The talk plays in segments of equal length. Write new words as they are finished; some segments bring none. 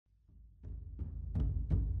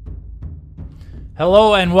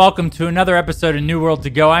Hello and welcome to another episode of New World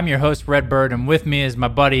to Go. I'm your host, Redbird, and with me is my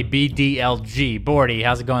buddy, BDLG. Bordy,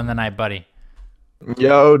 how's it going tonight, buddy?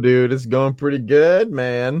 Yo, dude, it's going pretty good,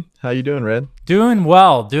 man. How you doing, Red? Doing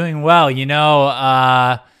well. You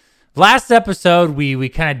know, last episode we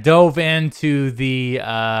kind of dove into the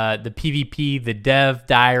PvP, the dev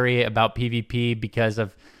diary about PvP because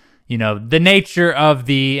of, you know, the nature of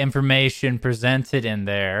the information presented in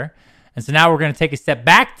there. And so now we're going to take a step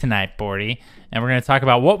back tonight, Bordy, and we're going to talk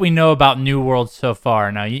about what we know about New World so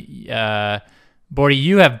far. Now, Bordy,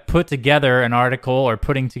 you have put together an article or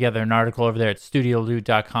putting together an article over there at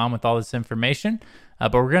studioloot.com with all this information.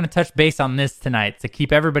 But we're going to touch base on this tonight to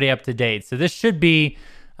keep everybody up to date. So this should be,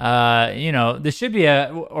 work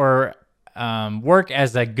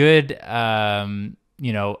as a good,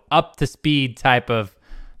 up to speed type of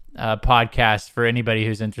podcast for anybody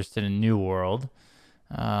who's interested in New World.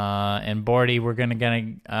 And Bordy, we're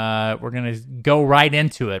gonna go right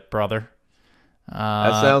into it, brother.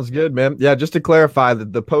 That sounds good, man. Yeah, just to clarify,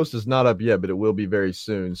 the post is not up yet, but it will be very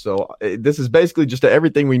soon. So this is basically just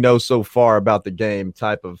everything we know so far about the game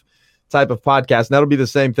type of podcast. And that'll be the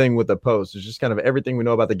same thing with the post. It's just kind of everything we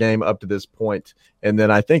know about the game up to this point. And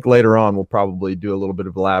then I think later on we'll probably do a little bit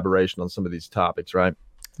of elaboration on some of these topics, right?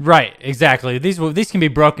 Right, exactly. These can be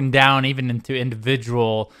broken down even into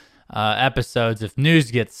individual episodes if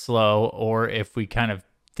news gets slow or if we kind of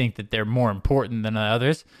think that they're more important than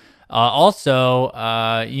others. They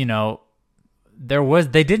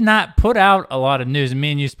did not put out a lot of news.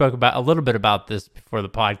 Me and you spoke about a little bit about this before the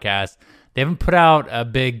podcast. They haven't put out a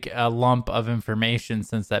big lump of information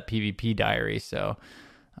since that PvP diary. So,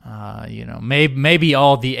 maybe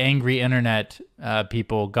all the angry internet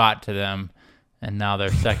people got to them, and now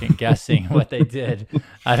they're second guessing what they did.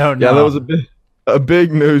 I don't know. Yeah, that was a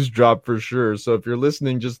big news drop for sure. So if you're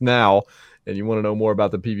listening just now and you want to know more about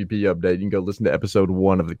the PvP update, you can go listen to episode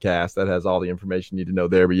 1 of the cast. That has all the information you need to know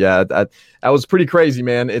there. But yeah, that was pretty crazy,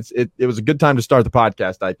 man. It was a good time to start the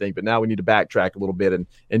podcast, I think. But now we need to backtrack a little bit and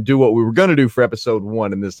do what we were going to do for episode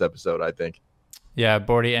 1 in this episode, I think. Yeah,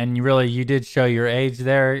 Bordy, and you did show your age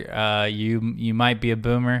there. You might be a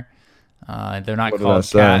boomer. They're not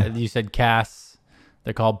called you said casts.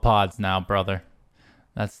 They're called pods now, brother.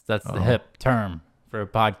 That's the hip term for a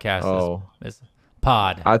podcast. Oh, is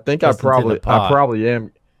pod. I think I probably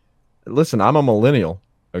am. Listen, I'm a millennial.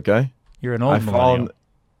 Okay, you're an old millennial.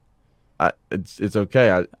 It's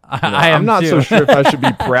okay. I'm not too. so sure if I should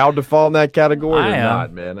be proud to fall in that category or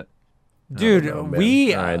not, man. Dude, know,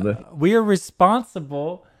 man. We are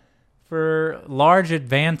responsible for large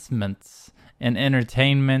advancements in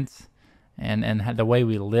entertainment and the way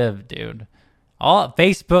we live, dude. All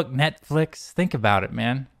Facebook, Netflix, think about it,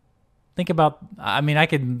 man. I could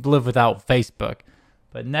live without Facebook,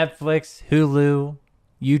 but Netflix, Hulu,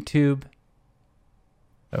 YouTube.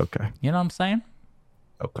 Okay. You know what I'm saying?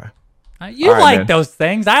 Okay. You like man. Those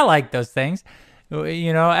things. I like those things.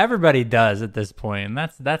 You know, everybody does at this point, and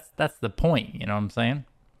that's the point. You know what I'm saying?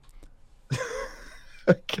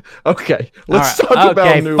 Okay. Let's talk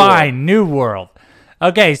about New World. New World.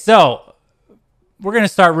 Okay, so we're going to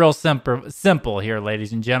start real simple here,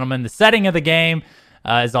 ladies and gentlemen. The setting of the game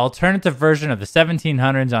is an alternative version of the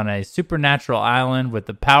 1700s on a supernatural island with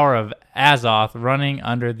the power of Azoth running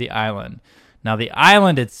under the island. Now, the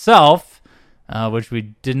island itself, which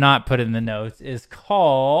we did not put in the notes, is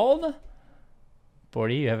called...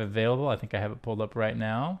 Bordy, you have it available? I think I have it pulled up right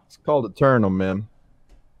now. It's called Eternum, man.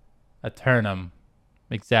 Eternum.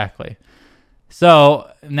 Exactly. So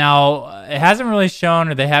now it hasn't really shown,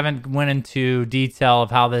 or they haven't went into detail of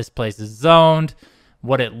how this place is zoned,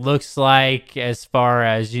 what it looks like as far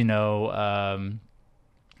as, the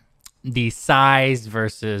size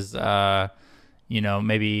versus,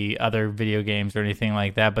 maybe other video games or anything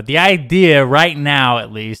like that. But the idea right now, at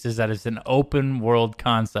least, is that it's an open world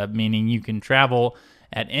concept, meaning you can travel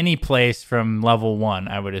at any place from level 1,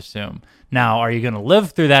 I would assume. Now, are you going to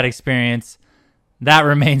live through that experience? That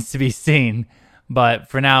remains to be seen. But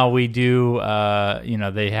for now, we do,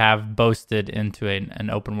 they have boasted into an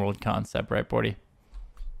open world concept, right, Bordy?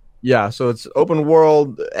 Yeah, so it's open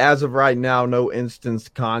world as of right now, no instance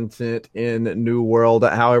content in New World.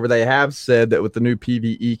 However, they have said that with the new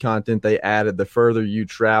PvE content they added, the further you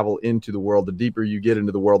travel into the world, the deeper you get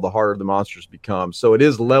into the world, the harder the monsters become. So it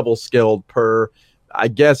is level scaled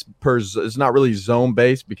it's not really zone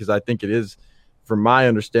based, because I think it is, from my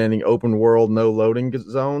understanding, open world, no loading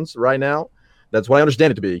zones right now. That's what I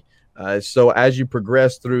understand it to be. So as you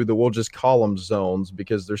progress through we'll just call them zones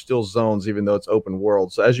because they're still zones, even though it's open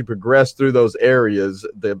world. So as you progress through those areas,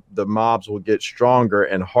 the mobs will get stronger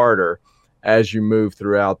and harder as you move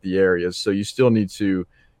throughout the areas. So you still need to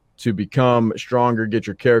to become stronger, get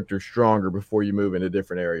your character stronger before you move into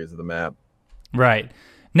different areas of the map. Right.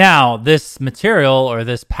 Now, this material or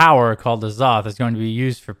this power called Azoth is going to be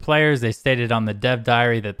used for players. They stated on the dev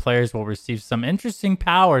diary that players will receive some interesting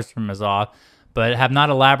powers from Azoth, but have not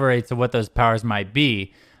elaborated to what those powers might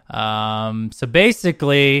be. So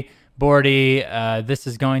basically, Bordy, this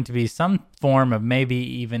is going to be some form of maybe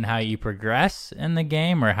even how you progress in the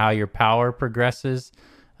game or how your power progresses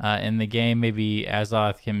in the game. Maybe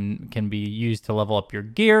Azoth can be used to level up your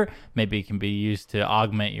gear. Maybe it can be used to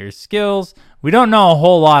augment your skills. We don't know a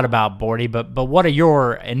whole lot about Bordy, but what are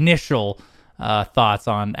your initial thoughts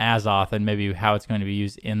on Azoth and maybe how it's going to be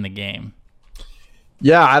used in the game?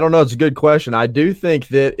 Yeah, I don't know. It's a good question. I do think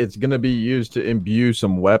that it's going to be used to imbue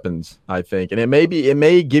some weapons, I think. And it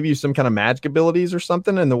may give you some kind of magic abilities or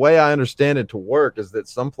something. And the way I understand it to work is that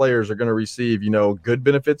some players are going to receive, good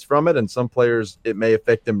benefits from it, and some players it may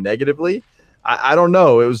affect them negatively. I don't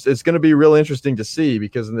know. It's going to be real interesting to see,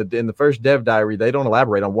 because in the first dev diary, they don't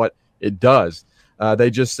elaborate on what it does. They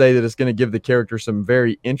just say that it's going to give the character some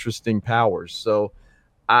very interesting powers. So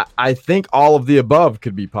I think all of the above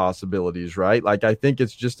could be possibilities, right? Like, I think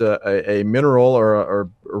it's just a mineral or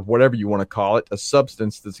whatever you want to call it, a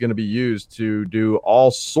substance that's going to be used to do all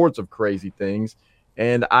sorts of crazy things.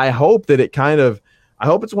 And I hope that I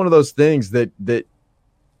hope it's one of those things that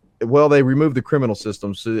well, they remove the criminal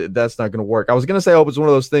system, so that's not going to work. I was going to say, I hope it's one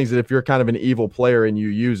of those things that if you're kind of an evil player and you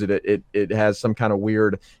use it, it has some kind of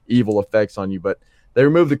weird evil effects on you. But they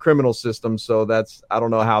remove the criminal system, so I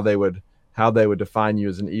don't know how they would define you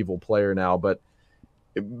as an evil player now, but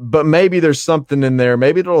maybe there's something in there.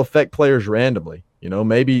 Maybe it'll affect players randomly.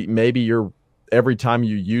 Maybe you're every time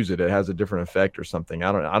you use it has a different effect or something.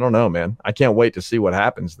 I don't know, man. I can't wait to see what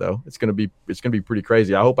happens though. It's gonna be pretty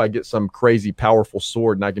crazy. I hope I get some crazy powerful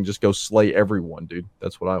sword and I can just go slay everyone, dude.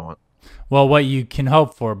 That's what I want. Well, what you can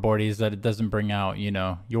hope for, Bordy, is that it doesn't bring out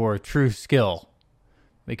your true skill,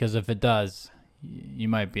 because if it does, you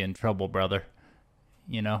might be in trouble, brother.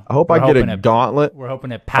 I hope I get a gauntlet. We're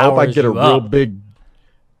hoping it powers I hope I get a real up. big.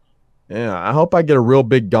 Yeah, I hope I get a real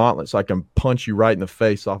big gauntlet so I can punch you right in the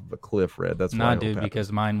face off of a cliff, Red. That's not, dude,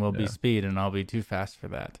 because mine will be speed and I'll be too fast for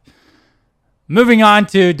that. Moving on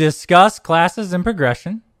to discuss classes and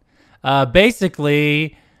progression.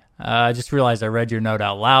 Basically, I just realized I read your note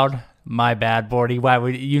out loud. My bad, Bordy. Why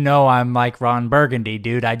would I'm like Ron Burgundy,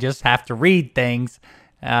 dude? I just have to read things.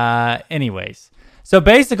 Anyways, so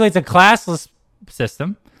basically, it's a classless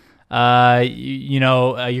system. You're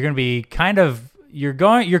going to be your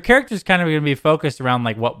character's kind of going to be focused around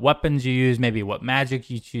like what weapons you use, maybe what magic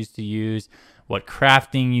you choose to use, what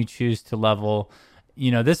crafting you choose to level.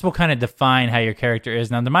 This will kind of define how your character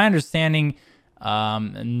is. Now, to my understanding,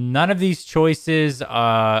 none of these choices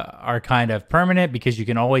are kind of permanent, because you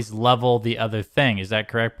can always level the other thing. Is that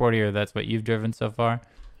correct, Bordy, or that's what you've driven so far?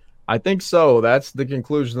 I think so. That's the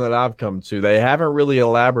conclusion that I've come to. They haven't really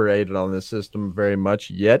elaborated on this system very much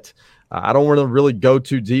yet. I don't want to really go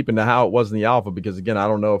too deep into how it was in the alpha, because, again, I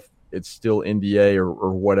don't know if it's still NDA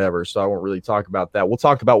or whatever, so I won't really talk about that. We'll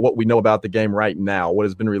talk about what we know about the game right now, what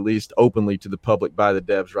has been released openly to the public by the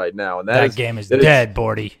devs right now. And that game is dead,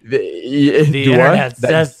 Bordy. The internet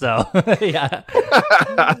says so. Yeah.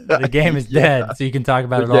 The game is dead, so you can talk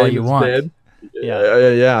about it all you want. Dead.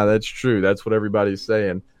 Yeah, that's true. That's what everybody's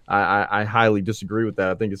saying. I highly disagree with that.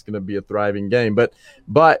 I think it's going to be a thriving game,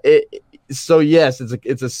 so yes, it's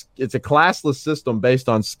a classless system based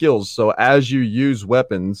on skills. So as you use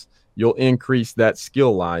weapons, you'll increase that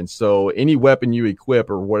skill line. So any weapon you equip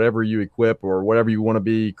or whatever you want to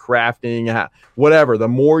be crafting, whatever, the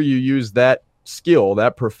more you use that skill,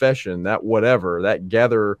 that profession, that whatever, that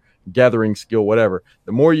gathering skill, whatever,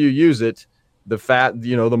 the more you use it,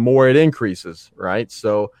 the more it increases, right?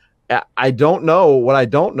 So I don't know. What I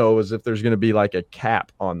don't know is if there's going to be like a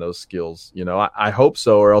cap on those skills. I hope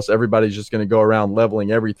so, or else everybody's just going to go around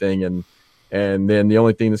leveling everything, and then the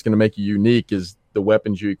only thing that's going to make you unique is the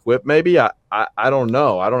weapons you equip. Maybe I don't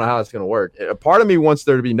know. I don't know how it's going to work. A part of me wants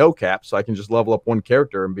there to be no cap, so I can just level up one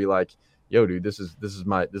character and be like, "Yo, dude, this is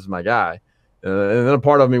my guy." And then a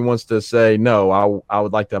part of me wants to say, "No, I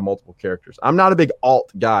would like to have multiple characters." I'm not a big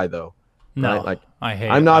alt guy though. No, right? Like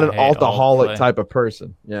I'm not an altaholic type of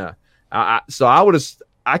person. Yeah. So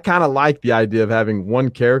I kind of like the idea of having one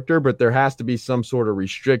character, but there has to be some sort of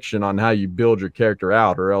restriction on how you build your character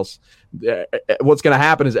out, or else what's going to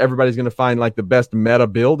happen is everybody's going to find like the best meta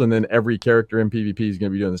build, and then every character in PvP is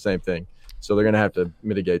going to be doing the same thing. So they're going to have to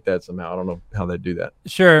mitigate that somehow. I don't know how they do that.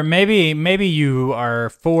 Sure. Maybe you are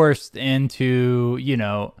forced into,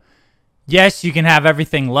 yes, you can have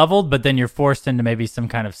everything leveled, but then you're forced into maybe some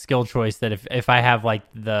kind of skill choice that if I have like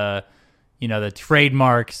the the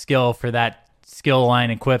trademark skill for that skill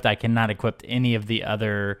line equipped. I cannot equip any of the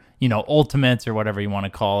other, ultimates or whatever you want to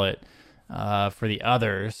call it, for the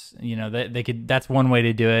others. They could. That's one way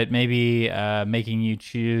to do it. Maybe making you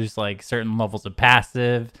choose like certain levels of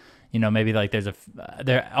passive. Maybe like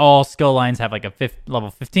all skill lines have like a level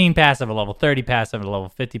 15 passive, a level 30 passive, a level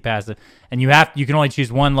 50 passive, and you can only choose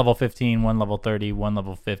one level 15, one level 30, one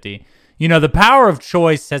level 50. The power of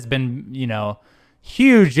choice has been,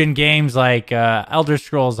 huge in games like Elder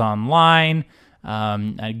Scrolls Online.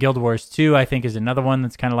 Guild Wars 2, I think, is another one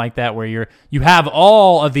that's kind of like that, where you have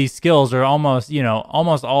all of these skills, or almost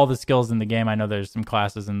all the skills in the game. I know there's some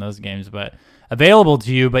classes in those games, but available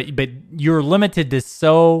to you, but you're limited to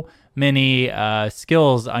so many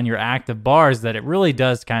skills on your active bars that it really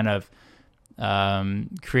does kind of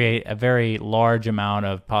create a very large amount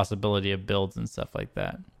of possibility of builds and stuff like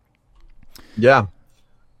that. Yeah.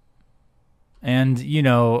 And,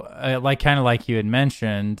 like you had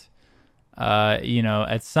mentioned,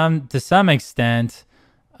 to some extent,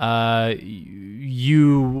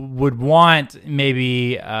 you would want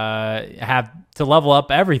maybe have to level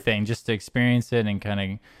up everything just to experience it and kind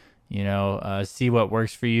of, see what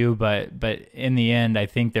works for you. But in the end, I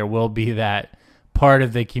think there will be that part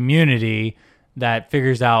of the community that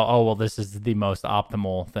figures out, oh, well, this is the most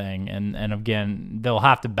optimal thing. And again, they'll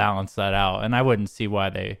have to balance that out. And I wouldn't see why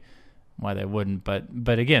they wouldn't.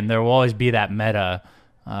 But again, there will always be that meta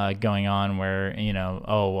going on where,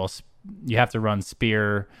 you have to run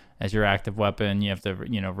spear as your active weapon. You have to,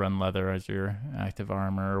 run leather as your active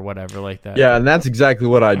armor or whatever like that. Yeah, and that's exactly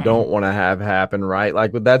what I don't want to have happen, right?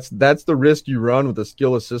 Like, that's the risk you run with a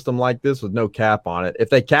skillless system like this with no cap on it. If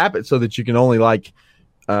they cap it so that you can only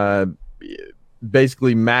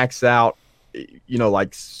basically max out,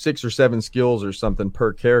 like 6 or 7 skills or something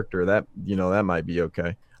per character, that might be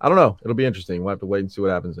okay. I don't know. It'll be interesting. We'll have to wait and see what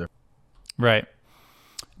happens there. Right.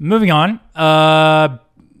 Moving on.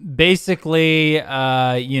 Basically,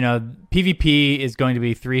 PvP is going to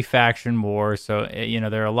be 3 faction war. So,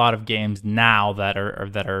 there are a lot of games now that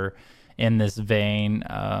are in this vein.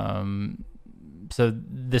 So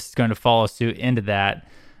this is going to follow suit into that.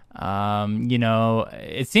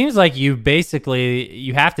 It seems like you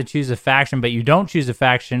have to choose a faction, but you don't choose a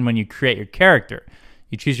faction when you create your character.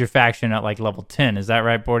 You choose your faction at like level 10. Is that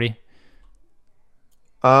right, Bordy?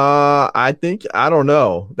 I don't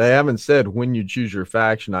know. They haven't said when you choose your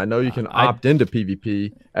faction. I know you can opt into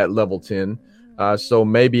PvP at level 10. So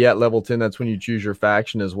maybe at level 10, that's when you choose your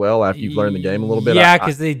faction as well after you've learned the game a little bit. Yeah,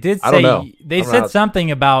 because they did say, I don't know. They said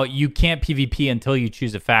something about you can't PvP until you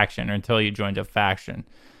choose a faction or until you joined a faction.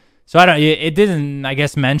 So it didn't, I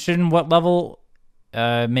guess, mention what level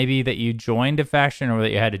maybe that you joined a faction or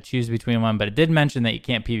that you had to choose between one, but it did mention that you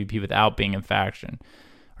can't PvP without being in faction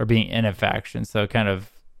or being in a faction. So kind of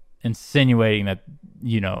insinuating that,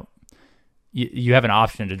 you have an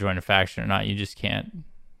option to join a faction or not. You just can't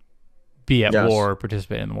be at war or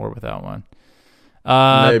participate in the war without one.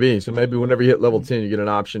 Maybe. So maybe whenever you hit level 10, you get an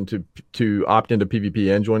option to opt into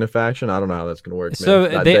PvP and join a faction. I don't know how that's going to work. So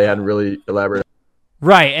they hadn't really elaborated.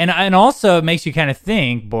 Right. And also it makes you kind of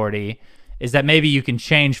think, Bordy, is that maybe you can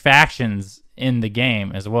change factions in the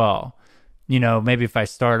game as well. Maybe if I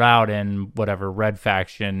start out in whatever red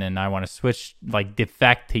faction and I want to switch, like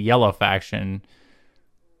defect to yellow faction,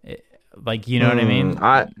 what I mean?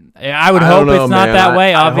 I would hope it's not that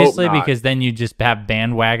way, obviously, because then you just have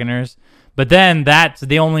bandwagoners. But then that's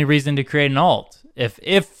the only reason to create an alt. If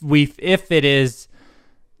it is,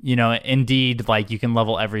 indeed, like you can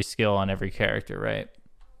level every skill on every character, right?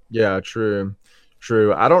 Yeah, true.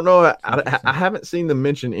 I don't know. I haven't seen them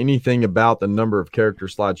mention anything about the number of character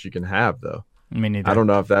slots you can have, though. Me neither. I don't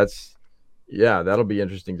know if that's. Yeah, that'll be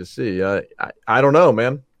interesting to see. I don't know,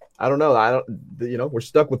 man. I don't know. We're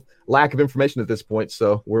stuck with lack of information at this point,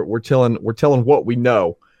 so we're telling what we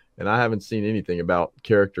know, and I haven't seen anything about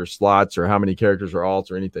character slots or how many characters are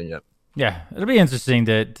alts or anything yet. Yeah, it'll be interesting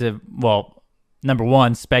to number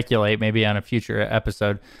one, speculate maybe on a future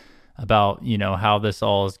episode about how this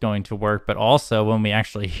all is going to work, but also when we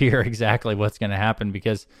actually hear exactly what's going to happen,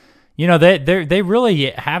 because they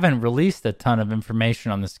really haven't released a ton of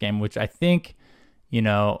information on this game, which I think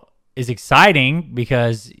is exciting,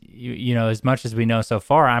 because as much as we know so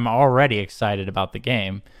far, I'm already excited about the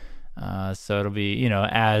game. So it'll be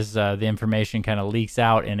as the information kind of leaks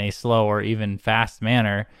out in a slow or even fast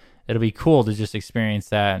manner, it'll be cool to just experience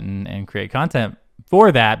that and create content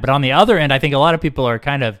for that. But on the other end, I think a lot of people are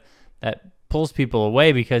that pulls people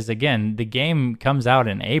away, because again, the game comes out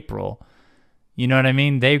in April. You know what I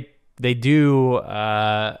mean? They do,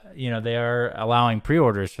 they are allowing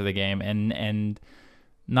pre-orders for the game, and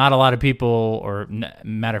not a lot of people, or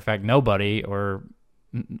matter of fact, nobody, or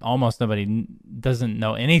almost nobody doesn't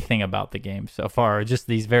know anything about the game so far, just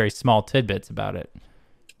these very small tidbits about it.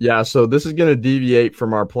 Yeah, so this is going to deviate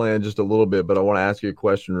from our plan just a little bit, but I want to ask you a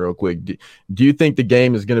question real quick. Do you think the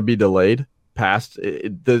game is going to be delayed past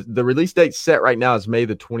the release date set right now is May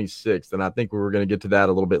the 26th, and I think we were going to get to that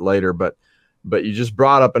a little bit later, but you just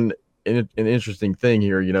brought up an interesting thing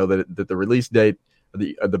here, that the release date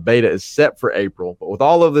of the beta is set for April, but with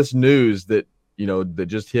all of this news that that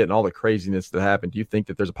just hit and all the craziness that happened, do you think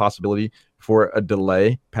that there's a possibility for a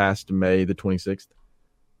delay past May the 26th?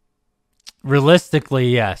 Realistically,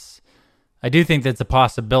 yes. I do think that's a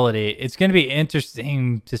possibility. It's going to be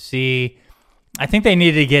interesting to see. I think they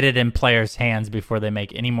need to get it in players' hands before they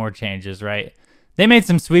make any more changes, right? They made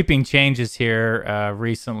some sweeping changes here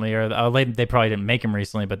recently, or they probably didn't make them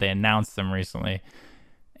recently, but they announced them recently.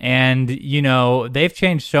 And, they've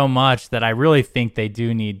changed so much that I really think they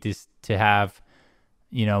do need to have,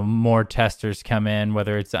 more testers come in,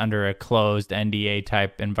 whether it's under a closed NDA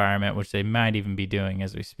type environment, which they might even be doing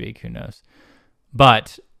as we speak, who knows.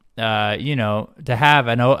 But, to have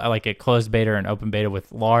a closed beta or an open beta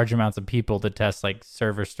with large amounts of people to test like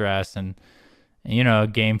server stress and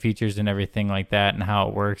game features and everything like that, and how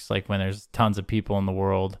it works, like when there's tons of people in the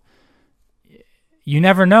world, you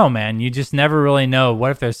never know, man. You just never really know.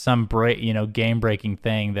 What if there's some game breaking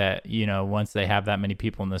thing that, once they have that many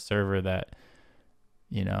people in the server that,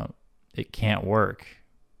 it can't work.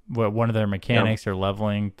 One of their mechanics or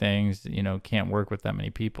leveling things, can't work with that many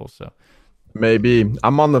people. So maybe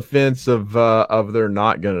I'm on the fence of they're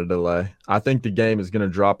not going to delay. I think the game is going to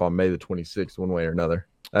drop on May the 26th, one way or another.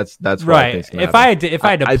 That's right. If I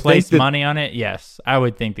had to place money on it, yes, I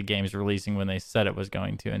would think the game's releasing when they said it was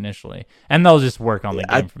going to initially, and they'll just work on the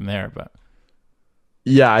game from there. But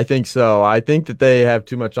yeah, I think so. I think that they have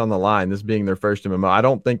too much on the line. This being their first MMO, I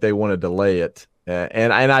don't think they want to delay it.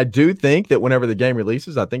 And I do think that whenever the game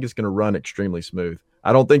releases, I think it's going to run extremely smooth.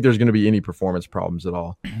 I don't think there's going to be any performance problems at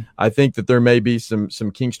all. I think that there may be some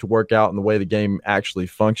kinks to work out in the way the game actually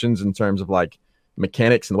functions in terms of like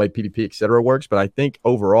mechanics and the way PvP, et cetera, works. But I think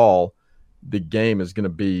overall, the game is going to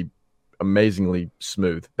be amazingly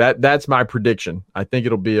smooth. That's my prediction. I think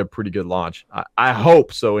it'll be a pretty good launch. I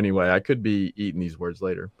hope so anyway. I could be eating these words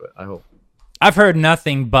later, but I hope. I've heard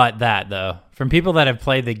nothing but that, though, from people that have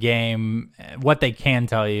played the game. What they can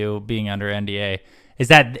tell you, being under NDA, is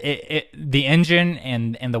that the engine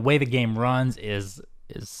and the way the game runs is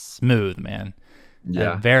smooth, man.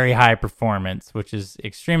 Yeah. Very high performance, which is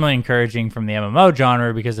extremely encouraging from the MMO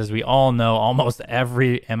genre, because as we all know, almost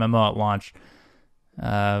every MMO at launch,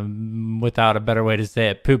 without a better way to say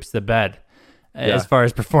it, poops the bed as far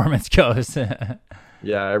as performance goes.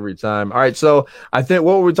 Yeah, every time. All right, so I think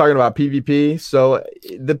what were we talking about? PvP. So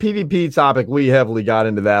the PvP topic, we heavily got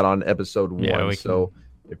into that on episode 1. Yeah, so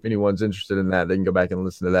if anyone's interested in that, they can go back and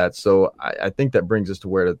listen to that. So I think that brings us to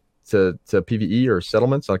where to PvE or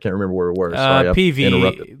settlements. I can't remember where we were. Sorry,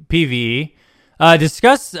 PvE.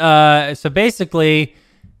 Discuss. So basically,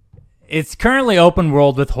 it's currently open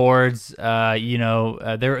world with hordes. There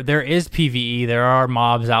is PvE. There are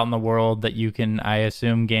mobs out in the world that you can, I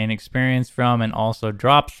assume, gain experience from and also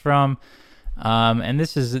drops from. And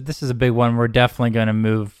this is a big one. We're definitely going to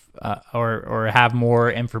move or have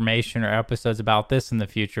more information or episodes about this in the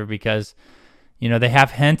future, because they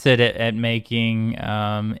have hinted at making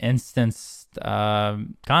instance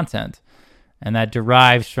content, and that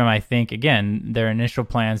derives from, I think, again, their initial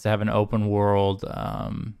plans to have an open world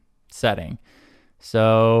setting.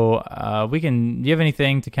 So do you have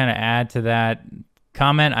anything to kind of add to that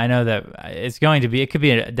comment? I know that it could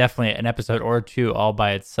be definitely an episode or two all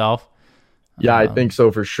by itself. Yeah, I think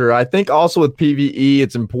so for sure. I think also with PvE,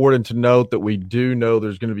 it's important to note that we do know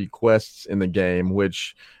there's going to be quests in the game,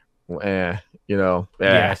 which,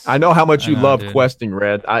 Yes. I know how much you love dude. questing,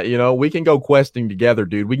 Red. We can go questing together,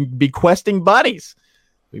 dude. We can be questing buddies.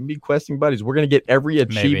 We're going to get every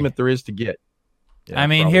achievement there is to get. Yeah, I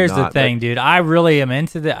mean, here's the thing, dude. I really am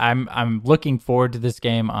into I'm looking forward to this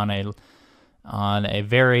game on a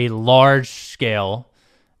very large scale.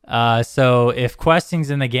 So if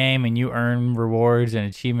questing's in the game and you earn rewards and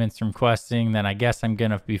achievements from questing, then I guess I'm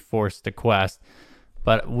gonna be forced to quest.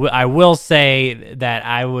 But I will say that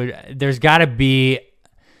there's got to be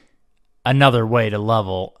another way to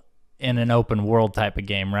level in an open world type of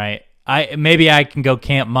game, right? Maybe I can go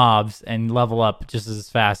camp mobs and level up just as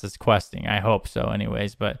fast as questing. I hope so,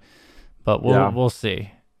 anyways. But we'll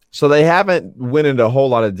see. So they haven't went into a whole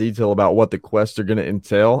lot of detail about what the quests are going to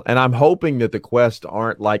entail, and I'm hoping that the quests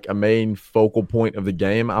aren't like a main focal point of the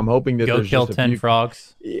game. I'm hoping that go there's kill just 10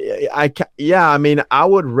 frogs. I mean, I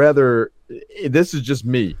would rather this is just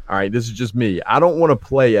me. All right, this is just me. I don't want to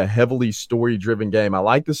play a heavily story-driven game. I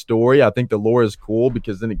like the story. I think the lore is cool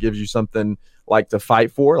because then it gives you something like to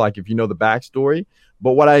fight for, like if you know the backstory.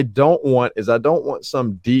 But what I don't want is I don't want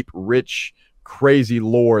some deep, rich, crazy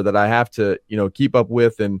lore that I have to, keep up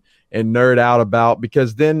with and nerd out about,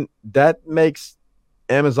 because then that makes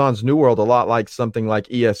Amazon's New World a lot like something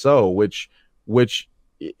like ESO, which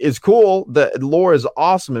is cool. The lore is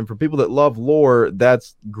awesome, and for people that love lore,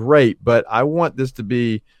 that's great. But I want this to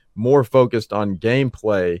be more focused on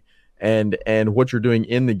gameplay and what you're doing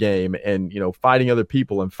in the game, and fighting other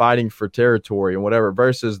people and fighting for territory and whatever,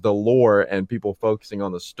 versus the lore and people focusing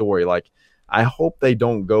on the story. Like, I hope they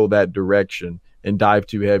don't go that direction and dive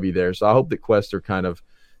too heavy there. So I hope that quests are kind of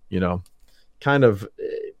an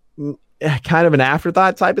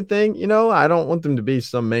afterthought type of thing. I don't want them to be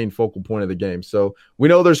some main focal point of the game. So we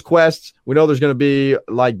know there's quests. We know there's going to be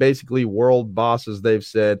like basically world bosses. They've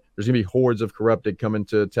said there's going to be hordes of corrupted coming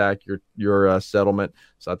to attack your settlement.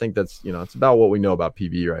 So I think that's, it's about what we know about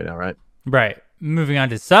PvE right now, right? Right. Moving on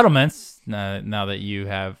to settlements. Now that you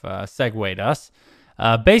have segued us,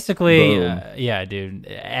 basically, yeah, dude,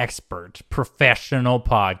 expert, professional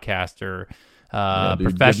podcaster,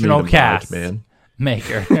 professional cast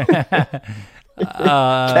maker.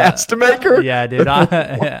 Cast maker. Yeah, dude.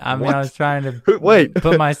 I mean, I was trying to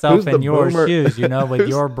put myself in your shoes, with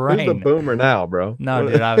your brain. Who's the boomer now, bro? No,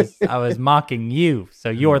 dude, I was mocking you, so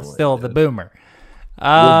you're still the boomer.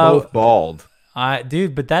 We're both bald.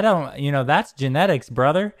 Dude, but that don't, that's genetics,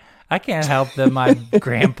 brother. I can't help that my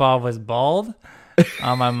grandpa was bald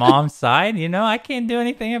on my mom's side. I can't do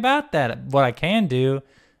anything about that. What I can do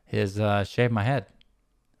is shave my head.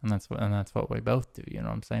 And that's what we both do. You know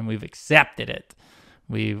what I'm saying? We've accepted it.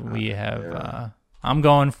 We have. I'm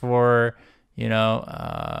going for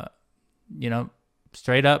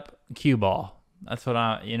straight up cue ball. That's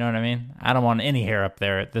what you know what I mean? I don't want any hair up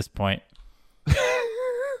there at this point.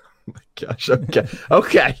 Oh my gosh.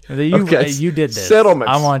 Okay. You did this.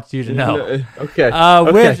 Settlements. I want you to know. Okay.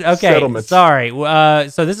 Settlements. Sorry.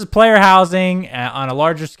 So this is player housing on a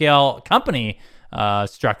larger scale. Company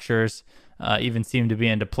structures even seem to be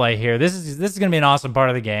into play here. This is going to be an awesome part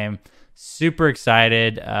of the game. Super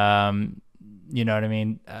excited. You know what I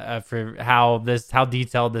mean? For how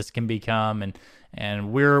detailed this can become,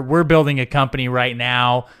 and we're building a company right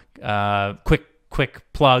now.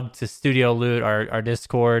 Quick plug to Studio Loot, our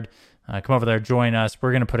Discord. Come over there, join us.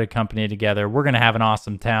 We're going to put a company together. We're going to have an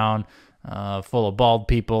awesome town full of bald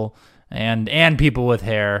people and people with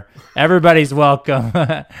hair. Everybody's welcome.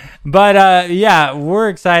 But yeah, we're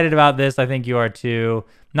excited about this. I think you are too.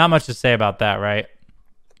 Not much to say about that, right?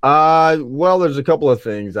 Well, there's a couple of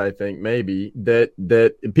things I think maybe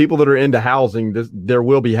that people that are into housing, there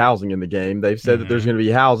will be housing in the game. They've said that there's going to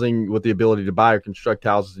be housing with the ability to buy or construct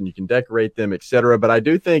houses, and you can decorate them, etc. But I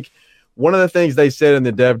do think one of the things they said in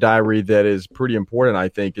the dev diary that is pretty important, I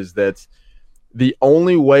think, is that the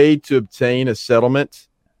only way to obtain a settlement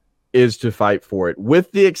is to fight for it,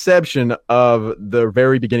 with the exception of the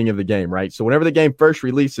very beginning of the game, right? So whenever the game first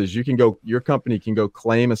releases, your company can go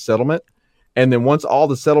claim a settlement. And then once all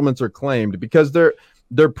the settlements are claimed, because they're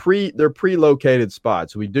pre-located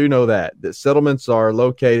spots, we do know that settlements are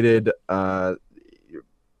located. They're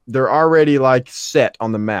already like set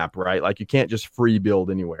on the map, right? Like you can't just free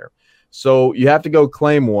build anywhere. So you have to go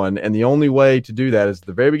claim one, and the only way to do that is at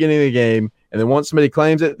the very beginning of the game. And then once somebody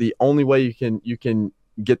claims it, the only way you can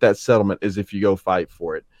get that settlement is if you go fight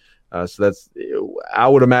for it. So that's, I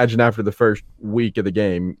would imagine after the first week of the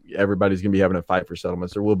game, everybody's going to be having a fight for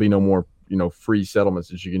settlements. There will be no more, free settlements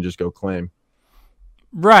that you can just go claim.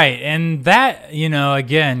 Right. And that,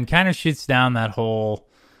 again, kind of shoots down that whole,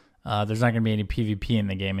 there's not going to be any PvP in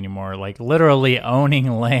the game anymore. Like literally owning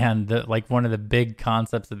land, like one of the big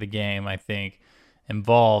concepts of the game, I think,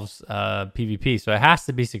 involves PvP. So it has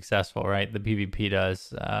to be successful, right? The PvP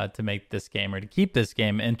does to make this game or to keep this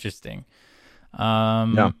game interesting.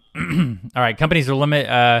 Yeah. All right. Companies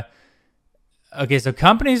are okay, so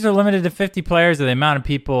companies are limited to 50 players, or the amount of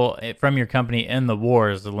people from your company in the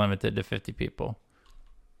wars are limited to 50 people.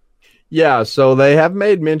 Yeah, so they have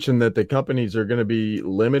made mention that the companies are going to be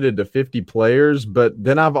limited to 50 players, but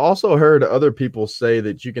then I've also heard other people say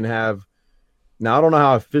that you can have, now I don't know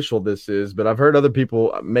how official this is, but I've heard other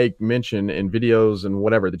people make mention in videos and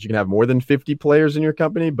whatever that you can have more than 50 players in your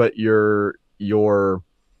company, but your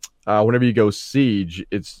whenever you go siege,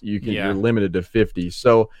 you're limited to 50.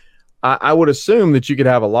 So I would assume that you could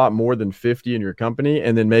have a lot more than 50 in your company,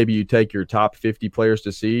 and then maybe you take your top 50 players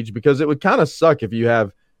to siege, because it would kind of suck if you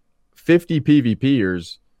have 50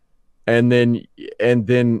 PvPers and then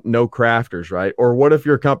no crafters, right? Or what if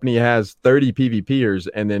your company has 30 PvPers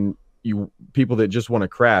and then people that just want to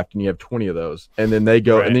craft, and you have 20 of those, and then they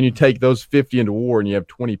go, Right. and then you take those 50 into war, and you have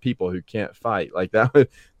 20 people who can't fight. Like that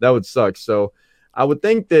would suck. So I would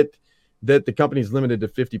think that the company's limited to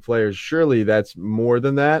 50 players. Surely that's more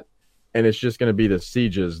than that, and it's just going to be the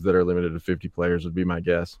sieges that are limited to 50 players would be my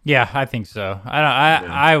guess. Yeah, I think so.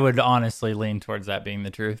 I would honestly lean towards that being the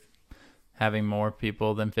truth, having more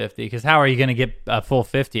people than 50. Because how are you going to get a full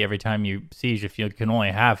 50 every time you siege if you can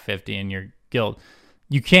only have 50 in your guild?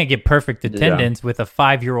 You can't get perfect attendance with a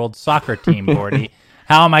 5-year-old soccer team, Bordy.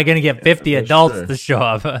 How am I going to get 50 adults to show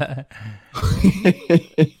up?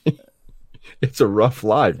 It's a rough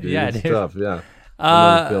life, dude. Yeah, it's dude. tough. Yeah.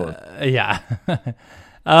 Yeah.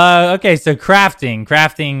 Okay, so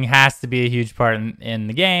crafting has to be a huge part in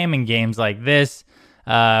the game and games like this.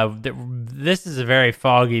 This is a very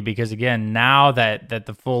foggy because again, now that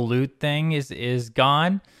the full loot thing is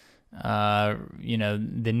gone, the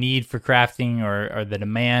need for crafting or the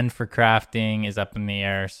demand for crafting is up in the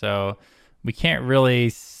air. So we can't really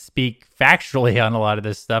speak factually on a lot of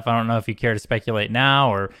this stuff. I don't know if you care to speculate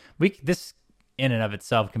now, or this in and of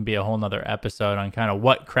itself can be a whole nother episode on kind of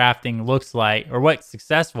what crafting looks like or what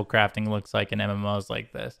successful crafting looks like in MMOs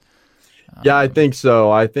like this. Yeah, I think so.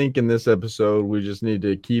 I think in this episode, we just need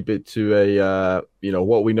to keep it to a,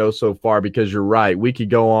 what we know so far, because you're right. We could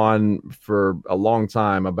go on for a long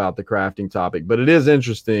time about the crafting topic, but it is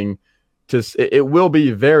interesting it will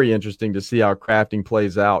be very interesting to see how crafting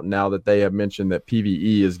plays out now that they have mentioned that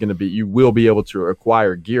PvE is going to be, you will be able to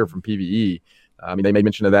acquire gear from PvE. I mean, they made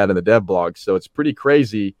mention of that in the dev blog. So it's pretty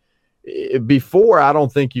crazy. Before, I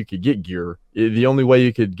don't think you could get gear. The only way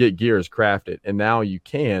you could get gear is craft it. And now you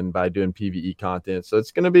can by doing PvE content. So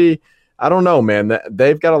it's going to be, I don't know, man.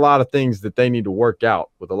 They've got a lot of things that they need to work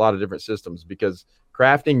out with a lot of different systems, because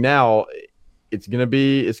crafting now, it's going to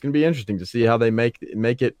be interesting to see how they make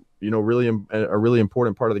it, really a really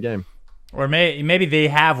important part of the game. Or maybe they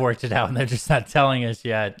have worked it out and they're just not telling us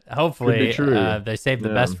yet. Hopefully, they saved the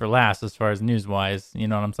best for last as far as news-wise. You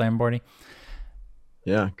know what I'm saying, Bordy?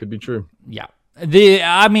 Yeah, could be true. Yeah.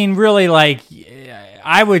 Really,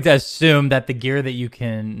 I would assume that the gear that you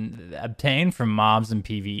can obtain from mobs in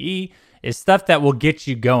PvE is stuff that will get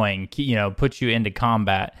you going, put you into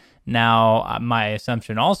combat. Now, my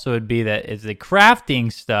assumption also would be that is the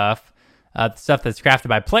crafting stuff, the stuff that's crafted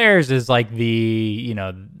by players is like the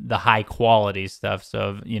high quality stuff.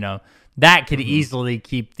 So, that could easily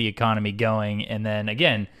keep the economy going. And then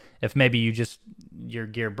again, if maybe your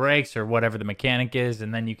gear breaks or whatever the mechanic is,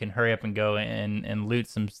 and then you can hurry up and go and loot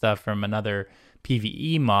some stuff from another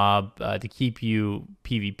PvE mob to keep you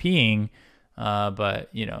PvPing. But,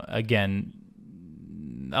 again,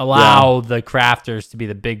 allow the crafters to be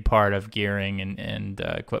the big part of gearing and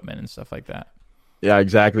equipment and stuff like that. Yeah,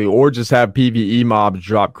 exactly. Or just have PvE mobs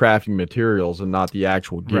drop crafting materials and not the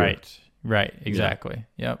actual gear. Right. Exactly.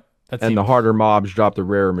 Yeah. Yep. The harder mobs drop the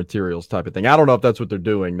rarer materials type of thing. I don't know if that's what they're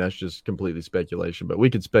doing. That's just completely speculation, but we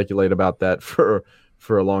could speculate about that for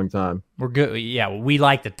a long time. We're good. Yeah, we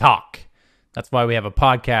like to talk. That's why we have a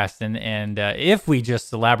podcast. And if we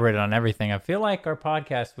just elaborated on everything, I feel like our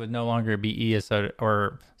podcast would no longer be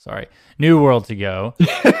New World to Go.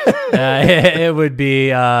 It would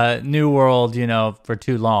be New World, for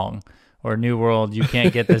too long, or New World, you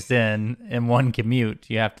can't get this in one commute.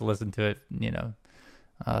 You have to listen to it,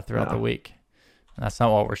 throughout the week. That's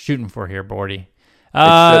not what we're shooting for here, Bordy.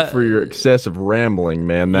 Except for your excessive rambling,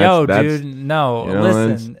 man. Dude, no.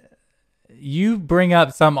 Listen, you bring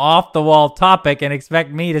up some off-the-wall topic and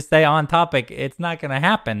expect me to stay on topic. It's not going to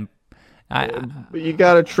happen. But you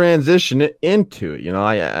got to transition it into it,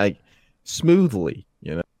 I smoothly,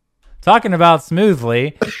 Talking about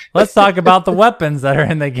smoothly, let's talk about the weapons that are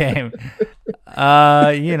in the game.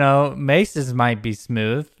 Maces might be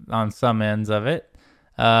smooth on some ends of it.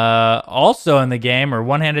 Also in the game are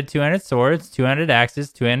one-handed, two-handed swords, two-handed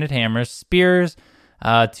axes, two-handed hammers, spears,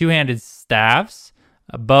 two-handed staffs,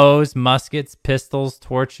 bows, muskets, pistols,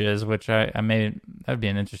 torches, which that'd be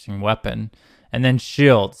an interesting weapon, and then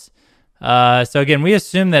shields. So again, we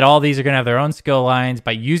assume that all these are going to have their own skill lines.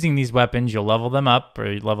 By using these weapons, you'll level them up,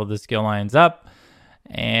 or you level the skill lines up.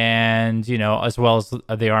 And, as well as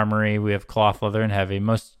the armory, we have cloth, leather, and heavy.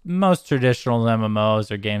 Most traditional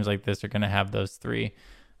MMOs or games like this are going to have those three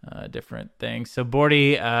different things. So,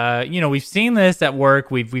 Bordy, we've seen this at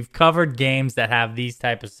work. We've covered games that have these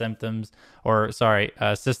type of systems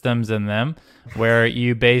in them, where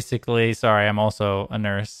you basically, I'm also a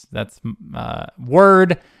nurse. That's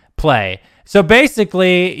word play. So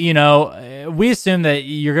basically, we assume that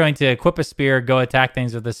you're going to equip a spear, go attack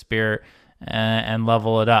things with a spear, and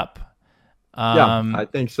level it up. I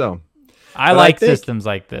think so. I think systems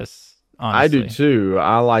like this I do honestly. too.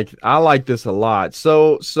 I like this a lot.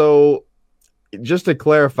 So just to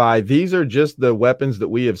clarify, these are just the weapons that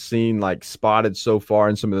we have seen like spotted so far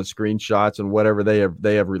in some of the screenshots and whatever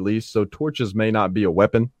they have released. So torches may not be a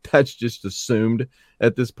weapon. That's just assumed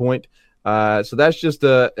at this point. So that's just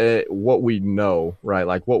what we know, right?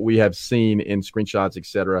 Like what we have seen in screenshots,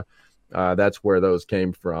 etc. That's where those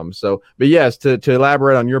came from. So, but yes, to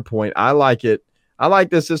elaborate on your point, I like it. I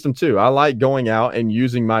like this system too. I like going out and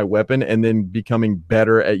using my weapon and then becoming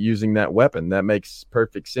better at using that weapon. That makes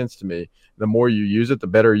perfect sense to me. The more you use it, the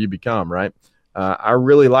better you become, right? I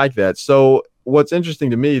really like that. So what's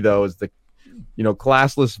interesting to me though is the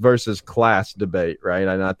classless versus class debate, right?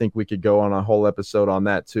 And I think we could go on a whole episode on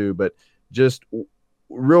that too, but just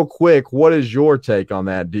real quick, what is your take on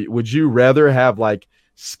that? Would you rather have like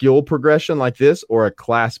skill progression like this or a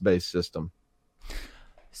class-based system?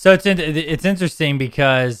 So it's interesting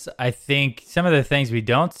because I think some of the things we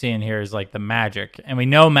don't see in here is like the magic, and we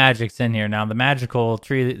know magic's in here now. The magical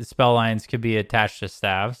tree spell lines could be attached to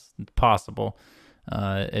staves. It's possible.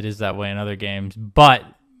 It is that way in other games. But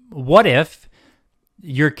what if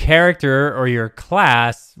your character or your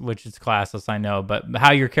class, which is classless, I know, but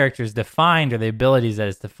how your character is defined or the abilities that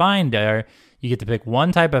it's defined are, you get to pick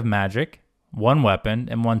one type of magic, one weapon,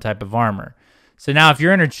 and one type of armor. So now if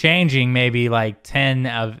you're interchanging maybe like 10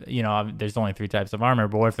 of, there's only 3 types of armor,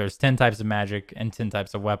 but what if there's 10 types of magic and 10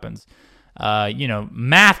 types of weapons?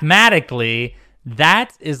 Mathematically,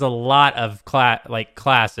 that is a lot of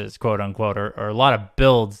classes, quote unquote, or a lot of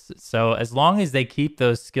builds. So as long as they keep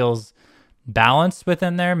those skills balanced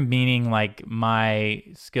within there, meaning like my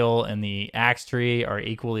skill in the axe tree are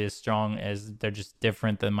equally as strong as they're just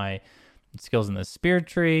different than my skills in the spear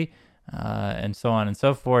tree, and so on and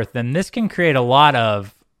so forth, then this can create a lot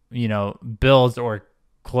of, builds or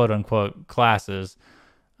quote unquote classes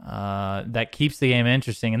that keeps the game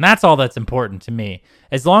interesting. And that's all that's important to me.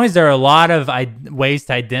 As long as there are a lot of ways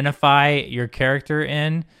to identify your character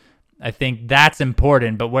in, I think that's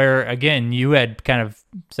important. But where, again, you had kind of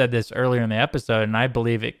said this earlier in the episode, and I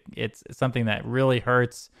believe it's something that really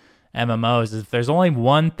hurts MMOs, is if there's only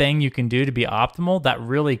one thing you can do to be optimal, that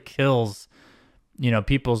really kills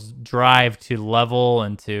people's drive to level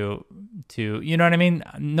and to you know what I mean?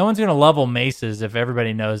 No one's going to level maces if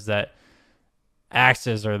everybody knows that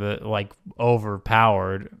axes are the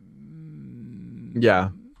overpowered. Yeah,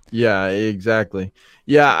 exactly.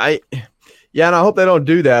 And I hope they don't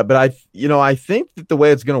do that, but I think that the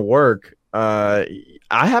way it's going to work, I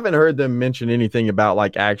haven't heard them mention anything about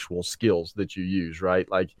like actual skills that you use, right?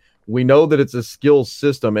 Like we know that it's a skills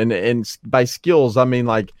system, and by skills I mean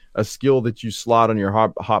like a skill that you slot on your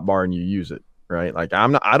hotbar and you use it, right? Like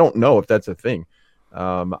I don't know if that's a thing.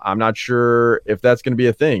 I'm not sure if that's going to be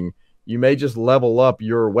a thing. You may just level up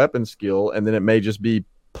your weapon skill, and then it may just be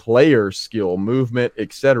player skill, movement,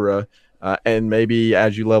 etc. And maybe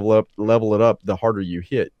as you level it up, the harder you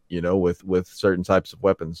hit, with certain types of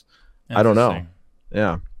weapons. I don't know.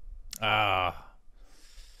 Yeah.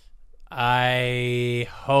 I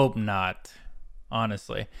hope not,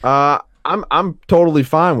 honestly. I'm totally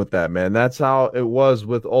fine with that, man. That's how it was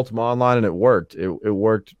with Ultima Online, and it worked. It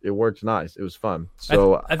worked nice. It was fun.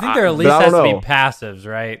 So I think there at least has to be passives,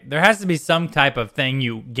 right? There has to be some type of thing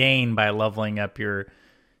you gain by leveling up your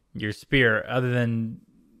spear, other than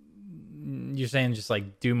you're saying just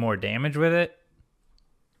like do more damage with it.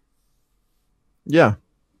 Yeah.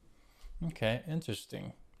 Okay,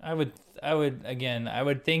 interesting. I would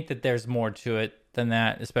think that there's more to it than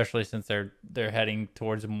that, especially since they're heading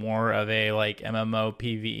towards more of a like MMO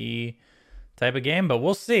PvE type of game, but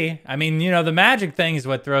we'll see. I mean, the magic thing is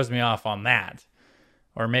what throws me off on that.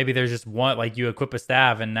 Or maybe there's just one, like you equip a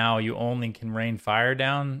staff and now you only can rain fire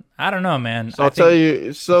down. I don't know, man. So I'll tell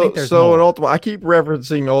you. So in Ultima, I keep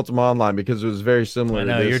referencing Ultima Online because it was very similar. I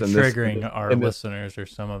know to this, you're triggering our listeners, or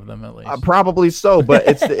some of them at least. Probably so, but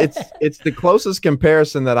it's the closest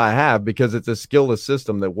comparison that I have, because it's a skillless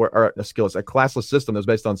system a classless system that's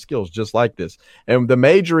based on skills, just like this. And the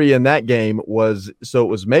magery in that game was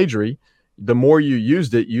magery. The more you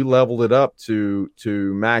used it, you leveled it up to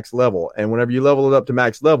max level. And whenever you level it up to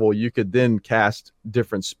max level, you could then cast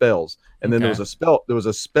different spells. And then there was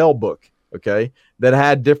a spell book, okay, that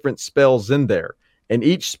had different spells in there. And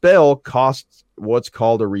each spell costs what's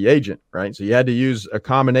called a reagent, right? So you had to use a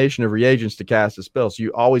combination of reagents to cast a spell. So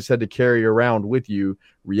you always had to carry around with you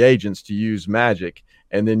reagents to use magic.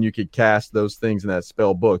 And then you could cast those things in that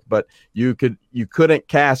spell book. But you couldn't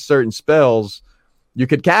cast certain spells. You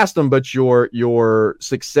could cast them, but your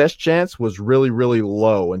success chance was really, really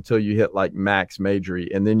low until you hit like max magery,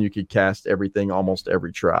 and then you could cast everything almost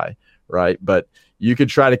every try, right? But you could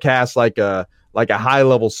try to cast like a like a high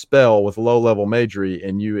level spell with low level magery,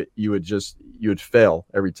 and you would fail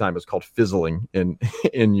every time. It's called fizzling in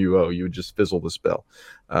UO. You would just fizzle the spell.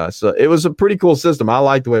 So it was a pretty cool system. I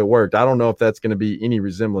like the way it worked. I don't know if that's going to be any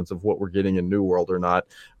resemblance of what we're getting in New World or not.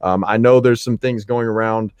 I know there's some things going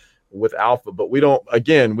around with Alpha, but we don't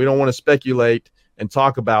want to speculate and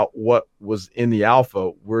talk about what was in the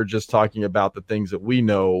Alpha. We're just talking about the things that we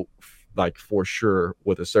know, like for sure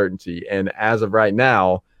with a certainty. And as of right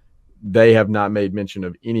now, they have not made mention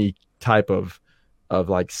of any type of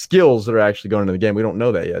like skills that are actually going into the game. We don't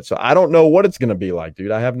know that yet. So I don't know what it's going to be like,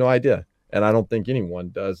 dude. I have no idea. And I don't think anyone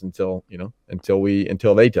does until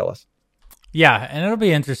they tell us. Yeah. And it'll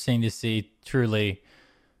be interesting to see truly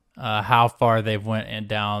how far they've went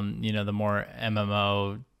down, the more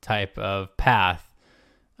MMO type of path.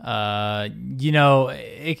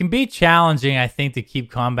 It can be challenging, I think, to keep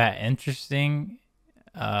combat interesting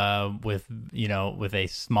with a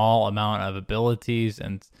small amount of abilities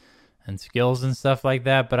and skills and stuff like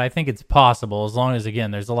that. But I think it's possible, as long as,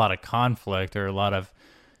 again, there's a lot of conflict or a lot of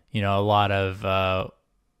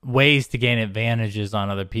ways to gain advantages on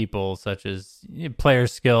other people, such as player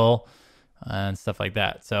skill and stuff like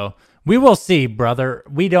that. So we will see, brother.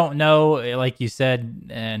 We don't know, like you said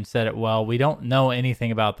and said it well, we don't know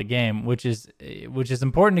anything about the game, which is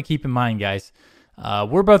important to keep in mind, guys.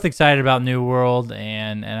 We're both excited about New World,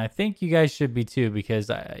 and I think you guys should be too, because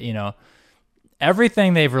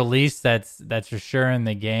everything they've released that's for sure in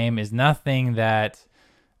the game is nothing that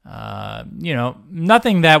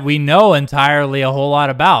nothing that we know entirely a whole lot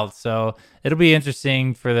about. So it'll be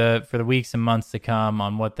interesting for the weeks and months to come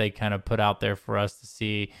on what they kind of put out there for us to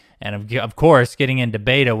see. And of course, getting into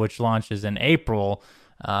beta, which launches in April,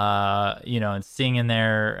 and seeing in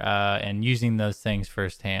there and using those things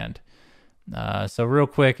firsthand. So real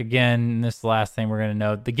quick, again, this is the last thing we're going to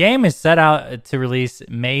note. The game is set out to release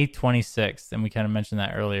May 26th, and we kind of mentioned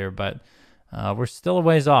that earlier, but we're still a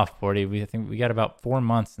ways off, Porty. I think we got about 4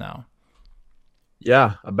 months now.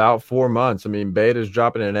 Yeah, about 4 months. I mean, beta's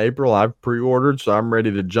dropping in April. I've pre-ordered, so I'm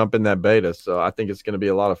ready to jump in that beta. So I think it's going to be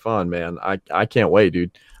a lot of fun, man. I can't wait,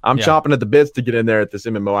 dude. I'm chomping at the bits to get in there at this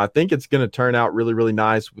MMO. I think it's going to turn out really, really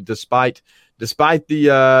nice, despite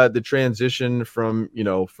the transition from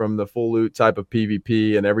the full loot type of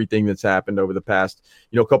PvP and everything that's happened over the past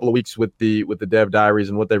couple of weeks with the dev diaries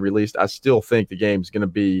and what they released. I still think the game's going to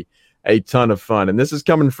be a ton of fun, and this is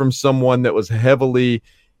coming from someone that was heavily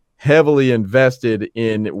invested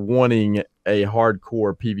in wanting a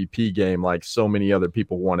hardcore PvP game like so many other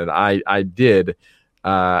people wanted. I did.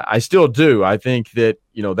 I still do. I think that,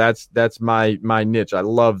 that's my niche. I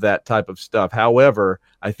love that type of stuff. However,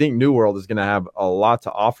 I think New World is going to have a lot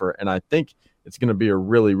to offer, and I think it's going to be a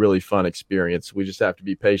really, really fun experience. We just have to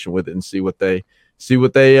be patient with it and see what they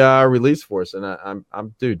release for us. And I'm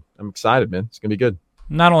excited, man. It's going to be good.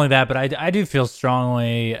 Not only that, but I do feel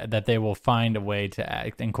strongly that they will find a way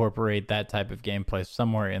to incorporate that type of gameplay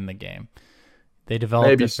somewhere in the game. They developed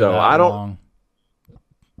maybe it for that long.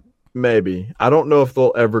 Maybe. I don't know if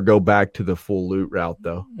they'll ever go back to the full loot route,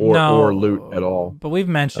 though, or loot at all. But we've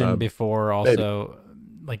mentioned before also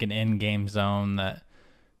like an in-game zone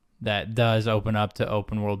that does open up to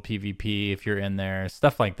open world PvP if you're in there,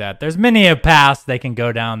 stuff like that. There's many a paths they can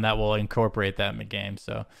go down that will incorporate that in the game.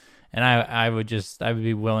 So, and I would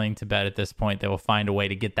be willing to bet at this point they will find a way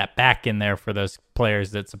to get that back in there for those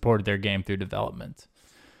players that supported their game through development.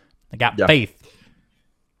 I got faith.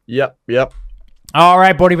 Yep. All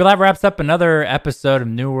right, Bordy, well, that wraps up another episode of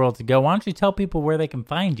New World to Go. Why don't you tell people where they can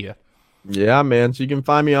find you? Yeah, man. So you can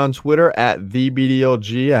find me on Twitter at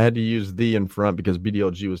TheBDLG. I had to use the in front because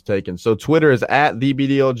BDLG was taken. So Twitter is at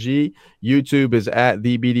TheBDLG. YouTube is at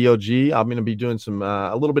TheBDLG. I'm going to be doing some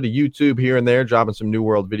a little bit of YouTube here and there, dropping some New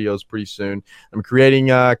World videos pretty soon. I'm creating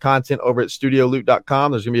content over at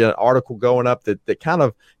StudioLoot.com. There's going to be an article going up that kind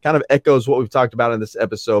of echoes what we've talked about in this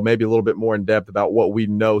episode, maybe a little bit more in depth about what we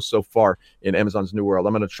know so far in Amazon's New World.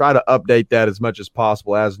 I'm going to try to update that as much as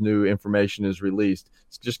possible as new information is released.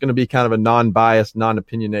 It's just going to be kind of a non-biased,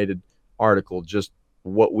 non-opinionated article, just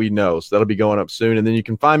what we know. So that'll be going up soon. And then you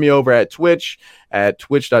can find me over at Twitch at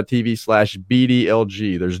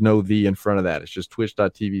twitch.tv/BDLG. There's no the in front of that. It's just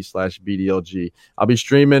twitch.tv/BDLG. I'll be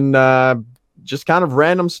streaming just kind of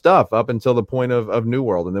random stuff up until the point of New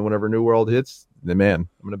World. And then whenever New World hits, then man,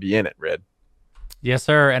 I'm going to be in it, Red. Yes,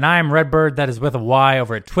 sir. And I am Redbird, that is with a Y,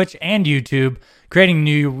 over at Twitch and YouTube, creating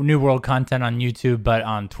New World content on YouTube, but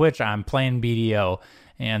on Twitch, I'm playing BDO.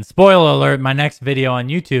 And spoiler alert, my next video on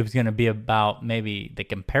YouTube is going to be about maybe the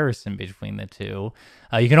comparison between the two.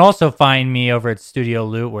 You can also find me over at Studio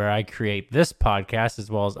Loot, where I create this podcast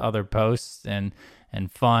as well as other posts and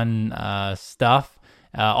fun stuff.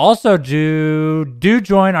 Also, do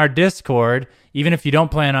join our Discord, even if you don't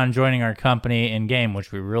plan on joining our company in game,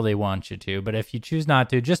 which we really want you to. But if you choose not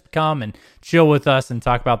to, just come and chill with us and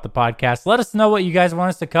talk about the podcast. Let us know what you guys want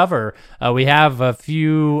us to cover. We have a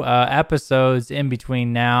few episodes in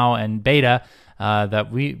between now and beta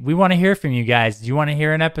that we want to hear from you guys. Do you want to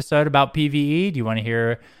hear an episode about PvE? Do you want to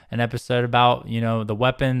hear an episode about, the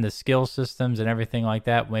weapon, the skill systems, and everything like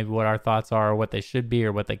that? Maybe what our thoughts are, or what they should be,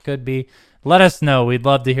 or what they could be. Let us know. We'd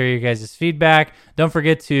love to hear your guys' feedback. Don't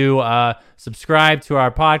forget to subscribe to our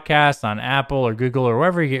podcast on Apple or Google or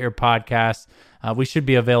wherever you get your podcasts. We should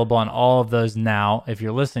be available on all of those now. If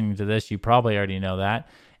you're listening to this, you probably already know that.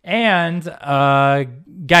 And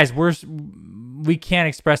guys, we can't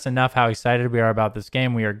express enough how excited we are about this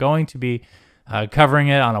game. We are going to be covering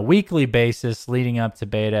it on a weekly basis leading up to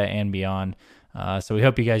beta and beyond. So we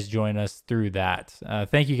hope you guys join us through that.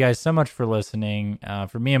 Thank you guys so much for listening.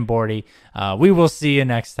 For me and Bordy, we will see you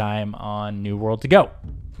next time on New World to Go.